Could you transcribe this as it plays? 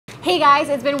Hey guys,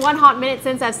 it's been 1 hot minute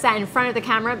since I've sat in front of the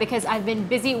camera because I've been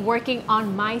busy working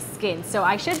on my skin. So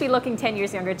I should be looking 10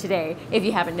 years younger today, if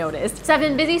you haven't noticed. So I've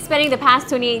been busy spending the past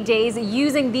 28 days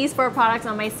using these 4 products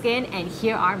on my skin, and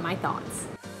here are my thoughts.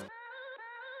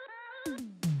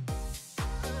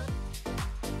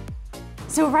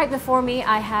 So right before me,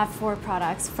 I have 4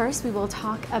 products. First, we will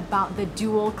talk about the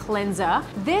dual cleanser.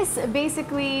 This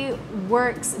basically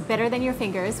works better than your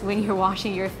fingers when you're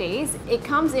washing your face. It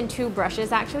comes in 2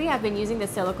 brushes actually. I've been using the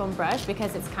silicone brush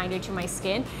because it's kinder to my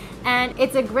skin. And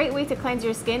it's a great way to cleanse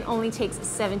your skin, only takes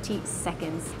 70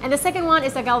 seconds. And the second one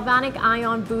is a galvanic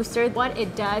ion booster. What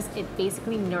it does, it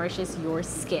basically nourishes your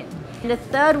skin. And the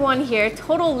third one here,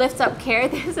 total lift up care.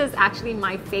 This is actually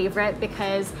my favorite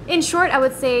because in short, I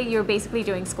would say you're basically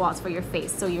doing squats for your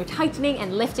face. So you're tightening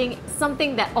and lifting,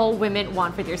 something that all women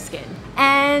want for their skin.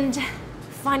 And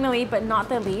finally, but not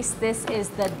the least, this is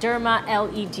the Derma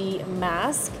LED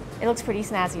mask. It looks pretty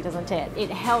snazzy, doesn't it?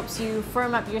 It helps you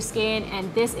firm up your skin,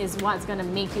 and this is what's gonna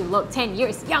make you look 10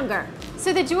 years younger.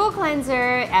 So the dual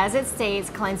cleanser, as it states,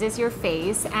 cleanses your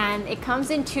face, and it comes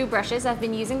in 2 brushes. I've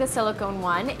been using the silicone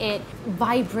one. It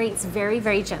vibrates very,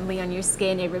 very gently on your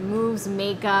skin. It removes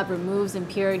makeup, removes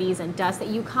impurities and dust that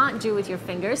you can't do with your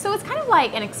fingers. So it's kind of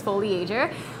like an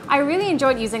exfoliator. I really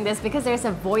enjoyed using this because there's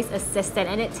a voice assistant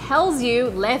and it tells you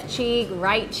left cheek,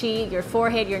 right cheek, your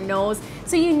forehead, your nose,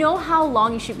 so you know how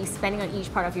long you should be spending on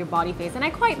each part of your body face. And I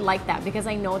quite like that because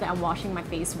I know that I'm washing my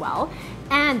face well.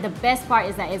 And the best part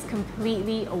is that it's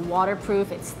completely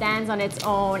waterproof. It stands on its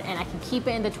own and I can keep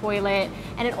it in the toilet.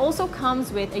 And it also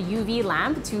comes with a UV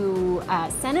lamp to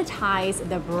sanitize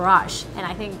the brush. And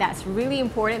I think that's really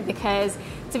important because,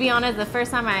 to be honest, the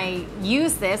first time I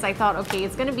used this, I thought, okay,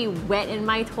 it's gonna be wet in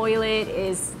my toilet.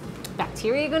 Is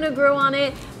bacteria gonna grow on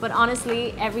it? But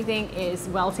honestly, everything is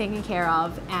well taken care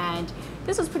of. And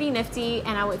this was pretty nifty,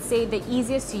 and I would say the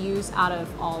easiest to use out of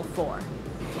all 4.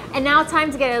 And now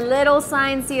time to get a little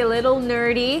sciencey, a little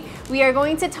nerdy. We are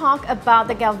going to talk about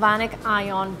the galvanic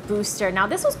ion booster. Now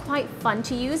this was quite fun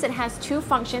to use. It has 2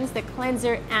 functions, the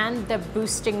cleanser and the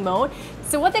boosting mode.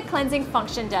 So what the cleansing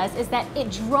function does is that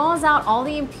it draws out all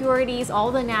the impurities,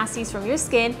 all the nasties from your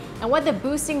skin. And what the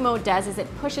boosting mode does is it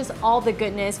pushes all the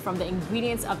goodness from the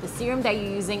ingredients of the serum that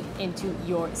you're using into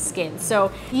your skin.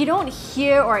 So you don't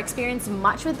hear or experience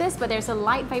much with this, but there's a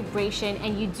light vibration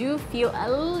and you do feel a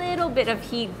little bit of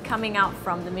heat coming out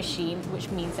from the machine, which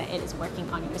means that it is working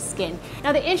on your skin.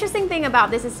 Now the interesting thing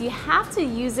about this is you have to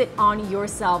use it on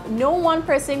yourself. No one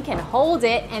person can hold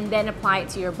it and then apply it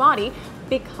to your body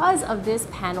because of this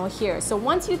panel here. So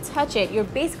once you touch it, you're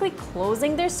basically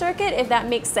closing their circuit, if that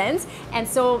makes sense. And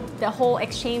so the whole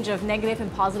exchange of negative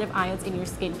and positive ions in your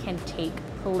skin can take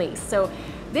place. So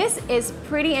this is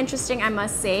pretty interesting, I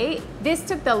must say. This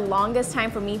took the longest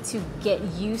time for me to get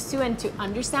used to and to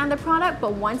understand the product,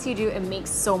 but once you do, it makes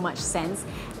so much sense.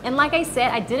 And like I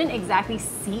said, I didn't exactly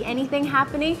see anything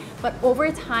happening, but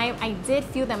over time, I did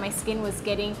feel that my skin was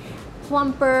getting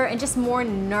plumper and just more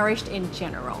nourished in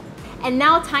general. And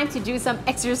now time to do some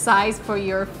exercise for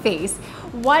your face.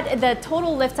 What the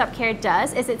Total Lift Up Care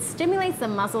does is it stimulates the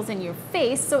muscles in your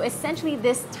face. So essentially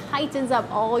this tightens up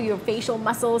all your facial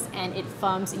muscles and it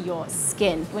firms your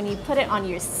skin. When you put it on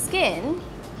your skin,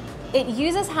 it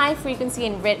uses high frequency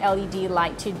and red LED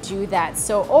light to do that.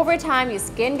 So over time, your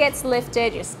skin gets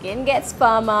lifted, your skin gets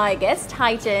firmer, it gets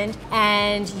tightened,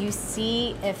 and you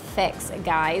see effects,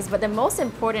 guys. But the most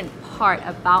important part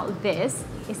about this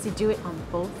is to do it on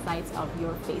both sides of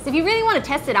your face. If you really want to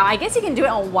test it out, I guess you can do it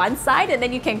on one side and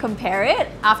then you can compare it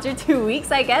after 2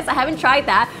 weeks, I guess. I haven't tried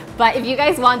that, but if you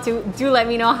guys want to, do let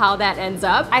me know how that ends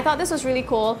up. I thought this was really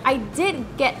cool. I did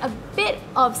get a bit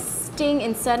of sting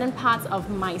in certain parts of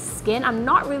my skin. I'm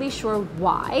not really sure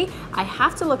why. I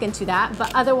have to look into that,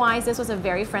 but otherwise this was a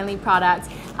very friendly product.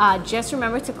 Just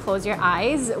remember to close your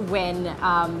eyes when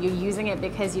you're using it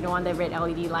because you don't want the red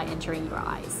LED light entering your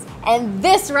eyes. And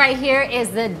this right here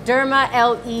is the Derma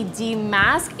LED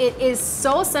mask. It is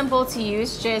so simple to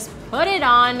use. Just put it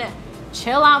on,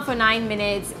 chill out for 9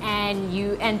 minutes, and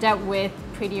you end up with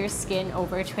prettier skin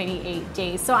over 28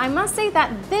 days. So I must say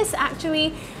that this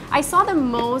actually, I saw the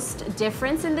most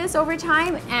difference in this over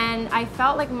time, and I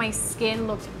felt like my skin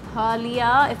looked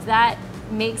pearlier, if that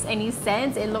makes any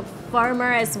sense. It looked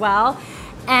firmer as well.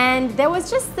 And there was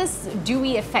just this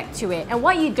dewy effect to it. And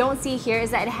what you don't see here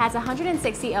is that it has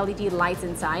 160 LED lights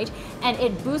inside and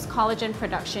it boosts collagen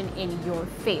production in your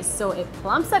face. So it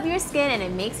plumps up your skin and it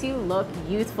makes you look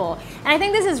youthful. And I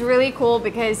think this is really cool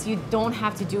because you don't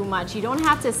have to do much. You don't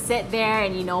have to sit there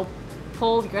and, you know,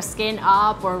 pull your skin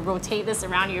up or rotate this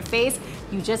around your face.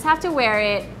 You just have to wear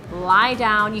it, lie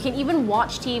down. You can even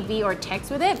watch TV or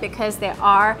text with it because there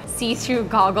are see-through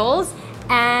goggles,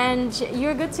 and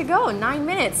you're good to go. 9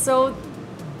 minutes. So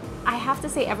I have to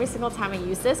say, every single time I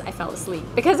use this, I fell asleep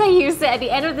because I used it at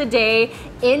the end of the day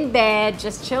in bed,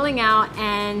 just chilling out,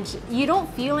 and you don't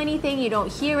feel anything, you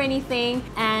don't hear anything,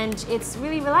 and it's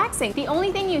really relaxing. The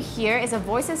only thing you hear is a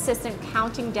voice assistant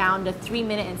counting down the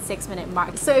 3-minute and 6-minute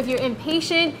mark. So if you're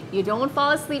impatient, you don't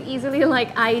fall asleep easily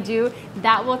like I do,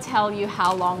 that will tell you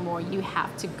how long more you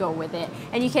have to go with it.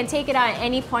 And you can take it out at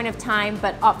any point of time,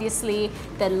 but obviously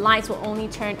the lights will only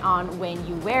turn on when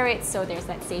you wear it, so there's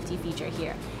that safety feature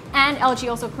here. And LG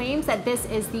also claims that this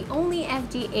is the only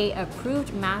FDA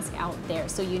approved mask out there,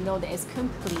 so you know that it's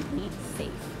completely safe.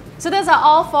 So those are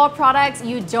all 4 products.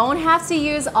 You don't have to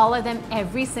use all of them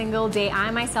every single day. I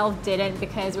myself didn't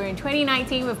because we're in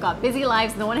 2019, we've got busy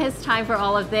lives, no one has time for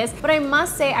all of this. But I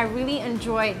must say I really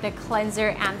enjoyed the cleanser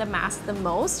and the mask the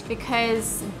most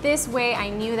because this way I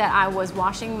knew that I was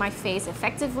washing my face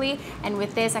effectively, and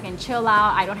with this I can chill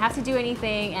out, I don't have to do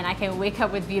anything, and I can wake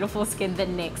up with beautiful skin the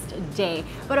next day.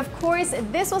 But of course,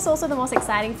 this was also the most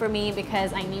exciting for me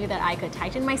because I knew that I could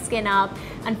tighten my skin up.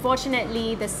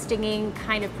 Unfortunately, the stinging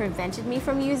kind of prevented me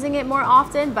from using it more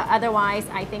often, but otherwise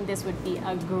I think this would be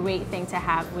a great thing to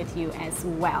have with you as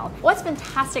well. What's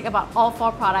fantastic about all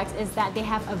 4 products is that they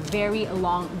have a very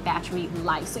long battery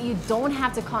life, so you don't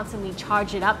have to constantly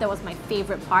charge it up. That was my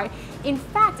favorite part. In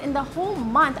fact, in the whole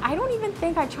month, I don't even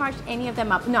think I charged any of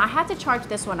them up. No, I had to charge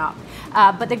this one up.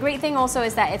 But the great thing also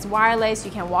is that it's wireless,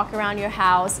 you can walk around your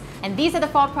house. And these are the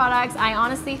 4 products. I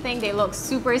honestly think they look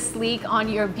super sleek on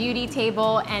your beauty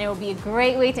table, and it will be a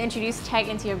great way to introduce tech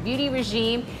into your beauty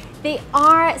regime. They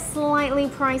are slightly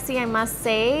pricey, I must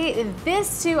say.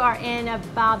 These 2 are in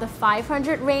about the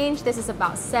 $500 range. This is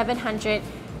about $700.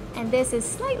 And this is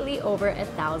slightly over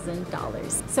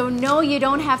 $1,000. So no, you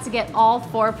don't have to get all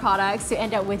 4 products to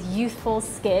end up with youthful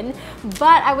skin,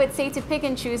 but I would say to pick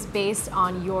and choose based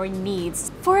on your needs.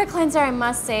 For a cleanser, I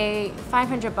must say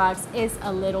 $500 is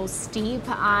a little steep.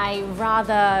 I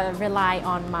rather rely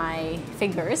on my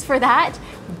fingers for that,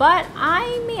 but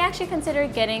I may actually consider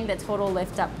getting the Total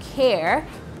Lift Up Care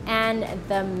and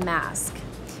the mask.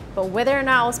 But whether or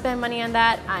not I'll spend money on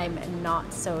that, I'm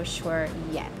not so sure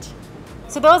yet.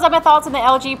 So those are my thoughts on the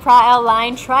LG Pra.L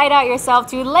line. Try it out yourself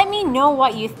too. Let me know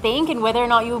what you think and whether or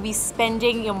not you'll be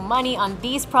spending your money on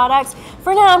these products.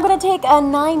 For now, I'm gonna take a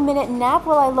 9-minute nap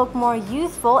while I look more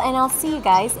youthful, and I'll see you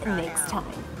guys next time.